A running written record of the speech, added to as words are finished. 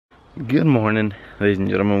Good morning, ladies and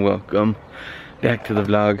gentlemen. Welcome back to the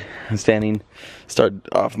vlog. I'm started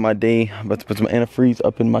off my day. I'm about to put some antifreeze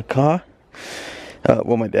up in my car.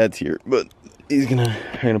 Well, my dad's here, but we're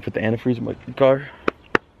gonna put the antifreeze in my car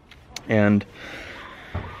and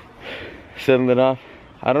settle it off.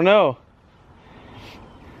 I don't know.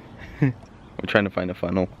 We're trying to find a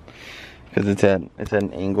funnel because it's at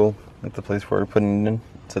an angle. Like the place where we're putting it in,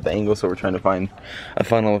 it's at the angle, so we're trying to find a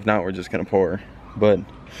funnel. If not, we're just gonna pour. But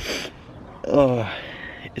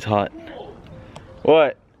it's hot.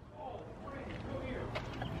 What?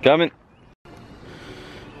 Coming.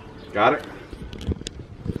 Got it?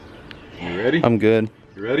 You ready? I'm good.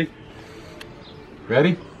 You ready?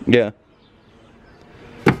 Ready? Yeah.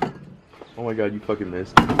 Oh my god, you fucking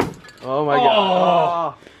missed. Oh my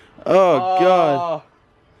god. Oh god.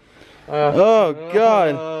 Oh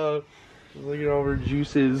god. Look at all her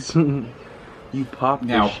juices. You popped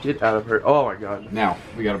the shit out of her. Oh my god. Now,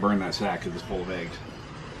 we gotta burn that sack because it's full of eggs.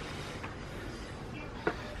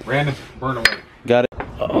 Brandon, burn away. Got it.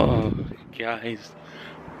 Oh, guys.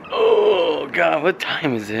 Oh god, what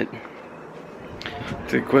time is it?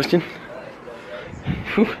 That's a good question.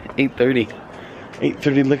 8:30.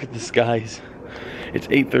 8:30, look at the skies. It's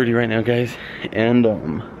 8:30 right now, guys. And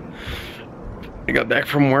I got back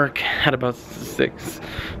from work at about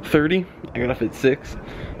 6:30. I got off at 6.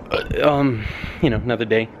 You know, another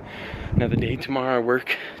day. Another day. Tomorrow I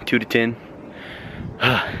work 2 to 10.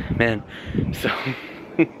 Man. So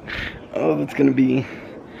oh, that's gonna be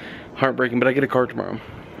heartbreaking, but I get a car tomorrow.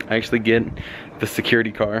 I actually get the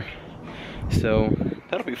security car. So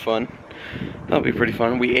that'll be fun. That'll be pretty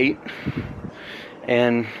fun. We ate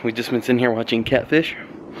and we just been sitting here watching Catfish.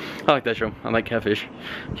 I like that show. I like Catfish.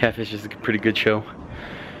 Catfish is a pretty good show.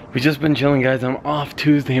 We just been chilling, guys. I'm off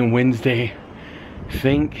Tuesday and Wednesday.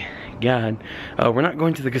 Thank God. We're not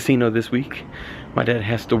going to the casino this week. My dad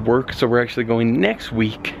has to work, so we're actually going next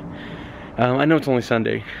week. I know it's only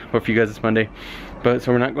Sunday, but for you guys it's Monday. But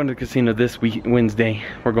so we're not going to the casino this week, Wednesday.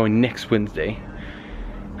 We're going next Wednesday.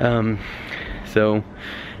 So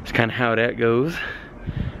it's kind of how that goes.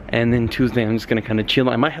 And then Tuesday I'm just gonna kind of chill.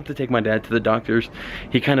 I might have to take my dad to the doctor's.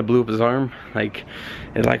 He kind of blew up his arm. Like,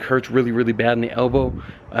 it like hurts really, really bad in the elbow.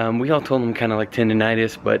 We all told him kind of like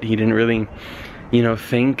tendonitis, but he didn't really, you know,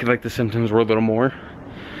 think like the symptoms were a little more.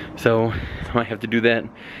 So I might have to do that.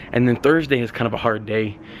 And then Thursday is kind of a hard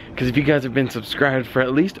day, because if you guys have been subscribed for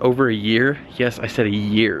at least over a year, yes, I said a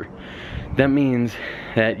year, that means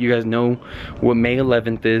that you guys know what May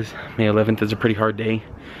 11th is. May 11th is a pretty hard day.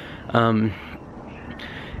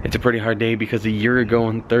 It's a pretty hard day because a year ago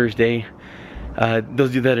on Thursday, those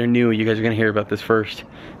of you that are new, you guys are gonna hear about this first.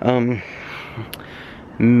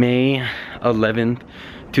 May 11th,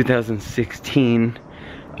 2016,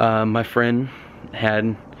 my friend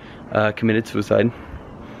had committed suicide,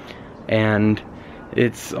 and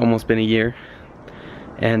it's almost been a year.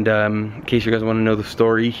 And in case you guys want to know the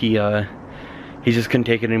story, he just couldn't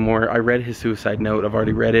take it anymore. I read his suicide note. I've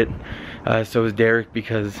already read it. So is Derek,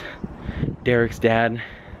 because Derek's dad's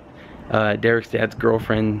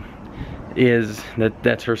girlfriend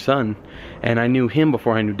that's her son, and I knew him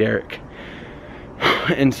before I knew Derek.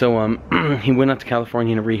 And so he went out to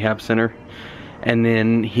California in a rehab center, and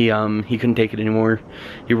then he couldn't take it anymore.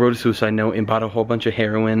 He wrote a suicide note and bought a whole bunch of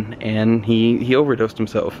heroin, and he overdosed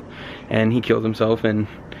himself, and he killed himself. And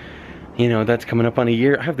you know, that's coming up on a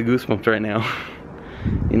year. I have the goosebumps right now.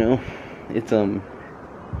 You know, it's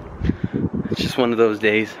just one of those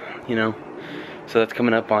days, you know. So that's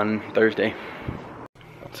coming up on Thursday.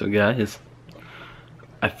 So guys,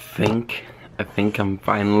 I think I'm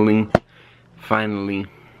finally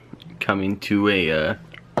coming to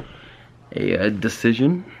a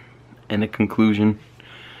decision and a conclusion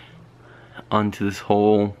onto this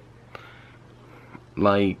whole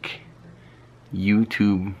like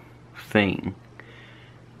YouTube thing.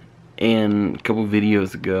 And a couple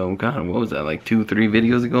videos ago, God, what was that, like 2 or 3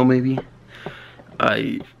 videos ago maybe,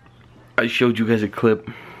 I showed you guys a clip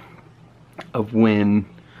of when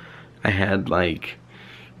I had, like,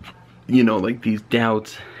 you know, like these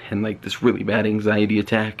doubts and like this really bad anxiety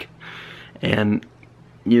attack. And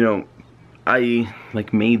you know, I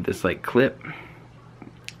like made this like clip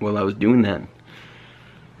while I was doing that,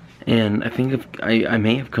 and I think I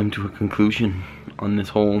may have come to a conclusion on this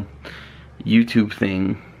whole YouTube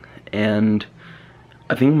thing, and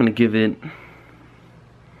I think I'm gonna give it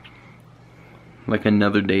like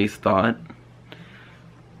another day's thought.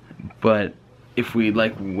 But if we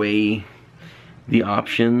like weigh the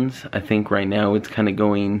options, I think right now it's kind of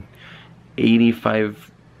going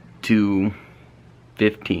 85 to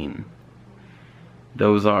 15.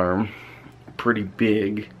 Those are pretty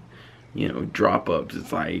big, you know, drop ups.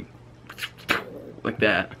 It's like like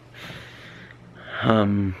that.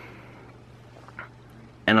 And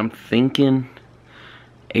I'm thinking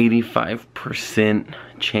 85%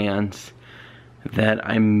 chance that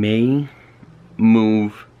I may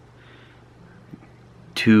move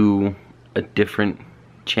to a different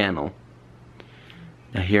channel.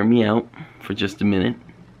 Now hear me out for just a minute.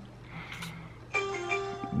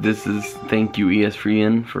 This is, thank you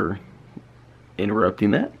ES3N for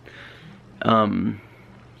interrupting that. I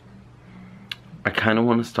kind of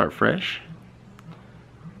want to start fresh,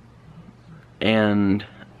 and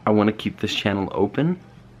I want to keep this channel open,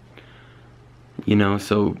 you know,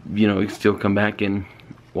 so, you know, you can still come back and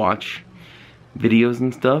watch videos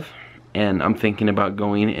and stuff. And I'm thinking about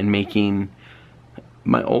going and making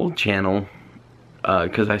my old channel,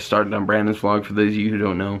 because I started on Brandon's Vlog. For those of you who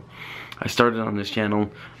don't know, I started on this channel,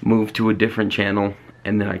 moved to a different channel,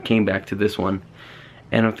 and then I came back to this one.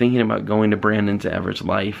 And I'm thinking about going to Brandon's Average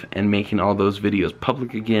Life and making all those videos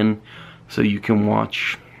public again, so you can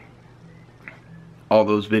watch all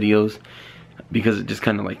those videos, because it just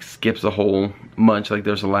kind of like skips a whole bunch. Like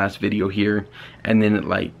there's the last video here, and then it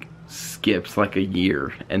like skips like a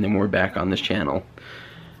year, and then we're back on this channel.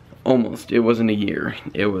 Almost, it wasn't a year,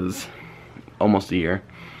 it was almost a year.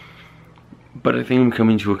 But I think I'm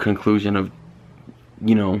coming to a conclusion of,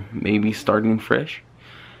 you know, maybe starting fresh,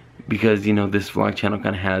 because, you know, this vlog channel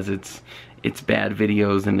kind of has its bad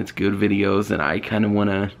videos and its good videos, and I kind of want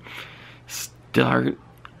to start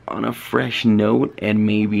on a fresh note and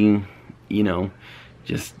maybe, you know,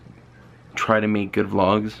 just try to make good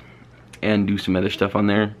vlogs and do some other stuff on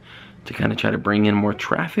there to kind of try to bring in more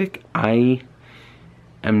traffic. I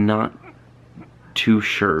am not too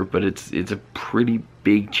sure, but it's a pretty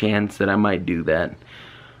big chance that I might do that.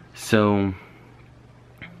 So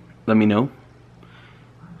let me know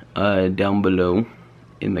down below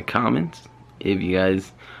in the comments if you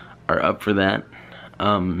guys are up for that,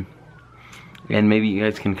 and maybe you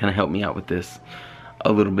guys can kind of help me out with this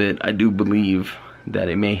a little bit. I do believe that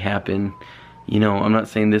it may happen. You know, I'm not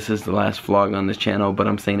saying this is the last vlog on this channel, but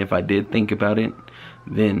I'm saying if I did think about it,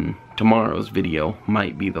 then tomorrow's video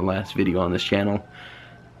might be the last video on this channel.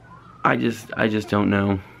 I just don't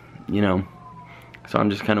know, you know. So I'm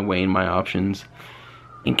just kind of weighing my options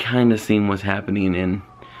and kind of seeing what's happening, and,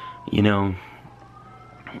 you know,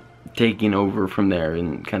 taking over from there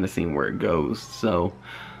and kind of seeing where it goes. So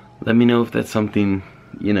let me know if that's something,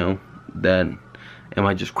 you know, that, am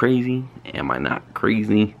I just crazy? Am I not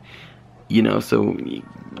crazy? You know, so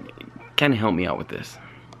kind of help me out with this.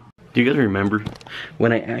 Do you guys remember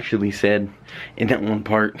when I actually said in that one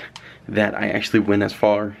part that I actually went as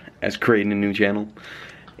far as creating a new channel?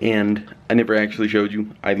 And I never actually showed you.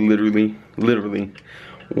 I literally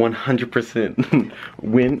 100%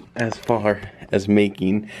 went as far as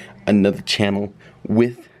making another channel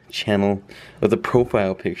with a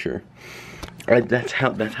profile picture. That's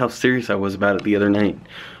how serious I was about it the other night,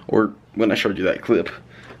 or when I showed you that clip.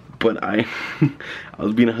 But I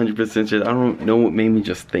was being 100% serious. I don't know what made me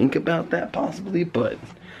just think about that possibly, but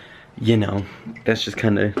you know, that's just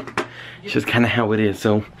kind of how it is.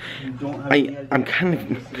 So I'm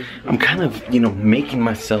kind of you know, making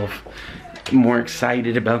myself more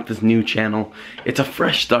excited about this new channel. It's a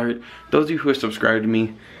fresh start. Those of you who are subscribed to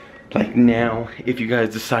me, like now, if you guys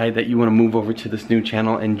decide that you want to move over to this new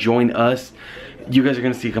channel and join us, you guys are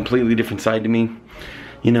gonna see a completely different side to me.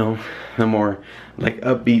 You know, the more like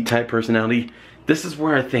upbeat type personality. This is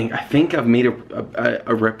where I think I've made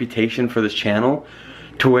a reputation for this channel,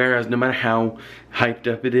 to whereas no matter how hyped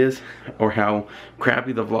up it is or how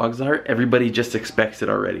crappy the vlogs are, everybody just expects it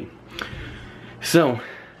already. So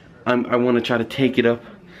I want to try to take it up,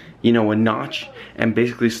 you know, a notch and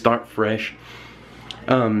basically start fresh.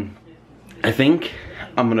 I think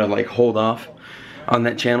I'm gonna like hold off on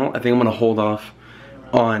that channel. I think I'm gonna hold off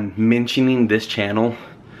on mentioning this channel,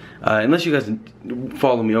 unless you guys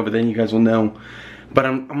follow me over, then you guys will know. But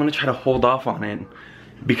I'm gonna try to hold off on it,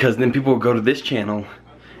 because then people will go to this channel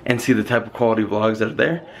and see the type of quality vlogs that are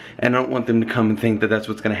there, and I don't want them to come and think that that's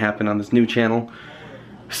what's gonna happen on this new channel.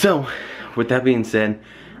 So with that being said,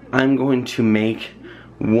 I'm going to make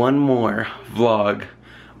one more vlog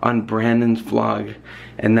on Brandon's Vlog,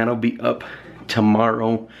 and that'll be up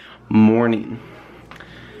tomorrow morning.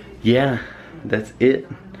 Yeah, that's it.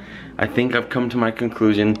 I think I've come to my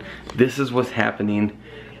conclusion. This is what's happening.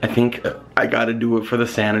 I think I gotta do it for the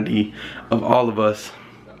sanity of all of us,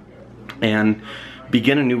 and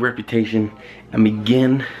begin a new reputation and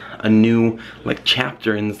begin a new like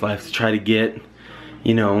chapter in this life to try to get,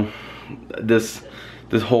 you know, this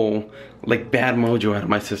whole like bad mojo out of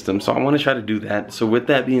my system. So I want to try to do that. So with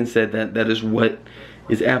that being said, that is what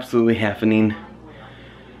is absolutely happening.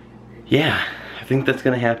 Yeah, I think that's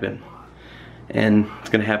gonna happen. And it's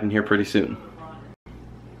gonna happen here pretty soon.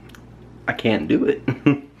 I can't do it.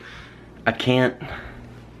 I can't.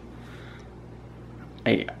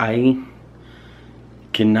 I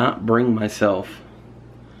cannot bring myself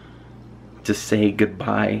to say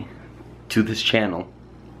goodbye to this channel.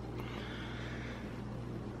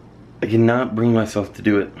 I cannot bring myself to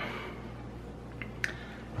do it.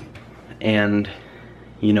 And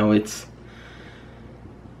you know, it's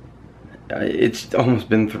almost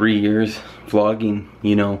been 3 years vlogging,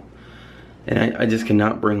 you know, and I just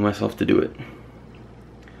cannot bring myself to do it.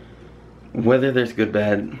 Whether there's good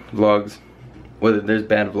bad vlogs, whether there's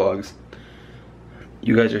bad vlogs,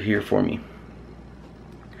 you guys are here for me.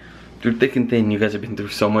 Through thick and thin, you guys have been through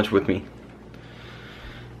so much with me.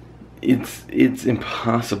 It's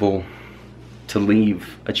impossible to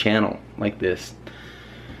leave a channel like this.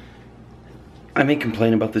 I may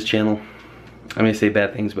complain about this channel. I may say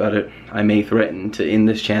bad things about it. I may threaten to end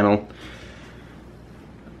this channel.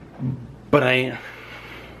 But I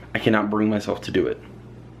cannot bring myself to do it.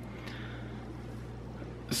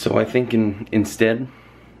 So I think instead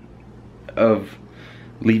of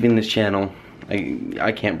leaving this channel,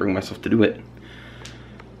 I can't bring myself to do it.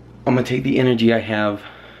 I'm gonna take the energy I have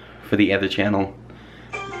for the other channel,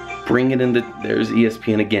 bring it into, there's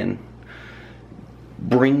ESPN again,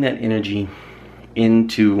 bring that energy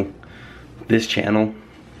into this channel.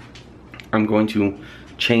 I'm going to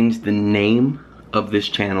change the name of this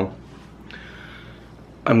channel.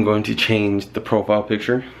 I'm going to change the profile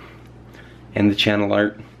picture and the channel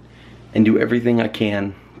art and do everything I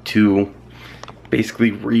can to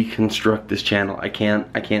basically reconstruct this channel. I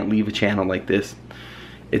can't leave a channel like this.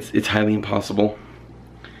 It's highly impossible.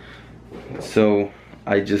 So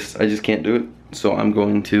I just can't do it. So I'm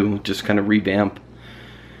going to just kind of revamp,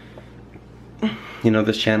 you know,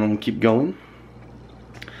 this channel and keep going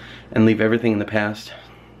and leave everything in the past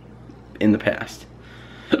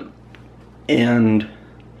and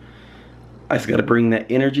I just got to bring that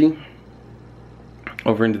energy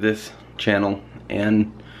over into this channel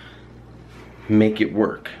and make it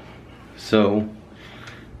work. So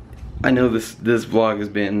I know this vlog has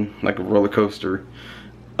been like a roller coaster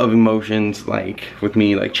of emotions, like with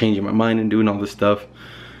me like changing my mind and doing all this stuff,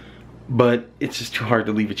 but it's just too hard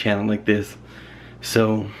to leave a channel like this.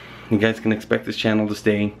 So you guys can expect this channel to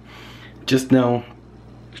stay. Just know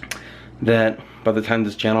that by the time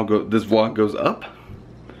this vlog goes up,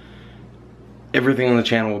 everything on the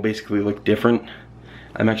channel will basically look different.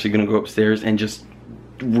 I'm actually gonna go upstairs and just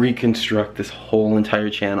reconstruct this whole entire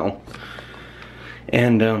channel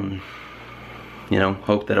and you know,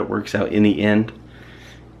 hope that it works out in the end,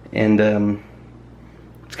 and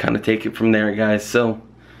let's kind of take it from there, guys. So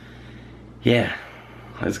yeah,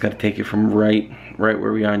 I just gotta take it from right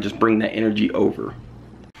where we are and just bring that energy over.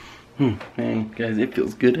 Man, guys, it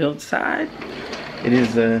feels good outside. It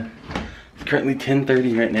is it's currently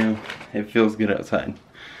 10:30 right now. It feels good outside.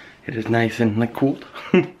 It is nice and like cooled.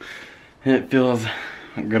 It feels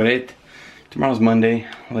great. Tomorrow's Monday,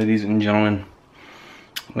 ladies and gentlemen,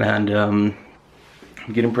 and I'm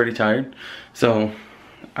getting pretty tired, so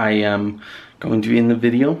I am going to end the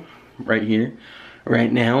video right here,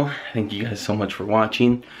 right now. Thank you guys so much for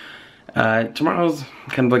watching. Tomorrow's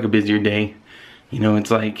kind of like a busier day. You know,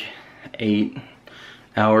 it's like 8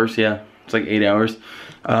 hours. Yeah, it's like 8 hours.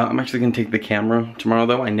 I'm actually gonna take the camera tomorrow,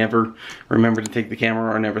 though. I never remember to take the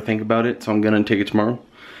camera or never think about it, so I'm gonna take it tomorrow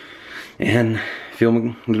and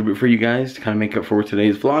film a little bit for you guys to kind of make up for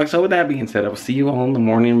today's vlog. So with that being said, I will see you all in the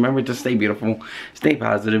morning. Remember to stay beautiful, stay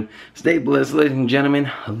positive, stay blessed, ladies and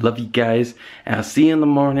gentlemen. I love you guys, and I'll see you in the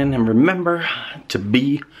morning. And remember to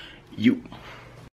be you.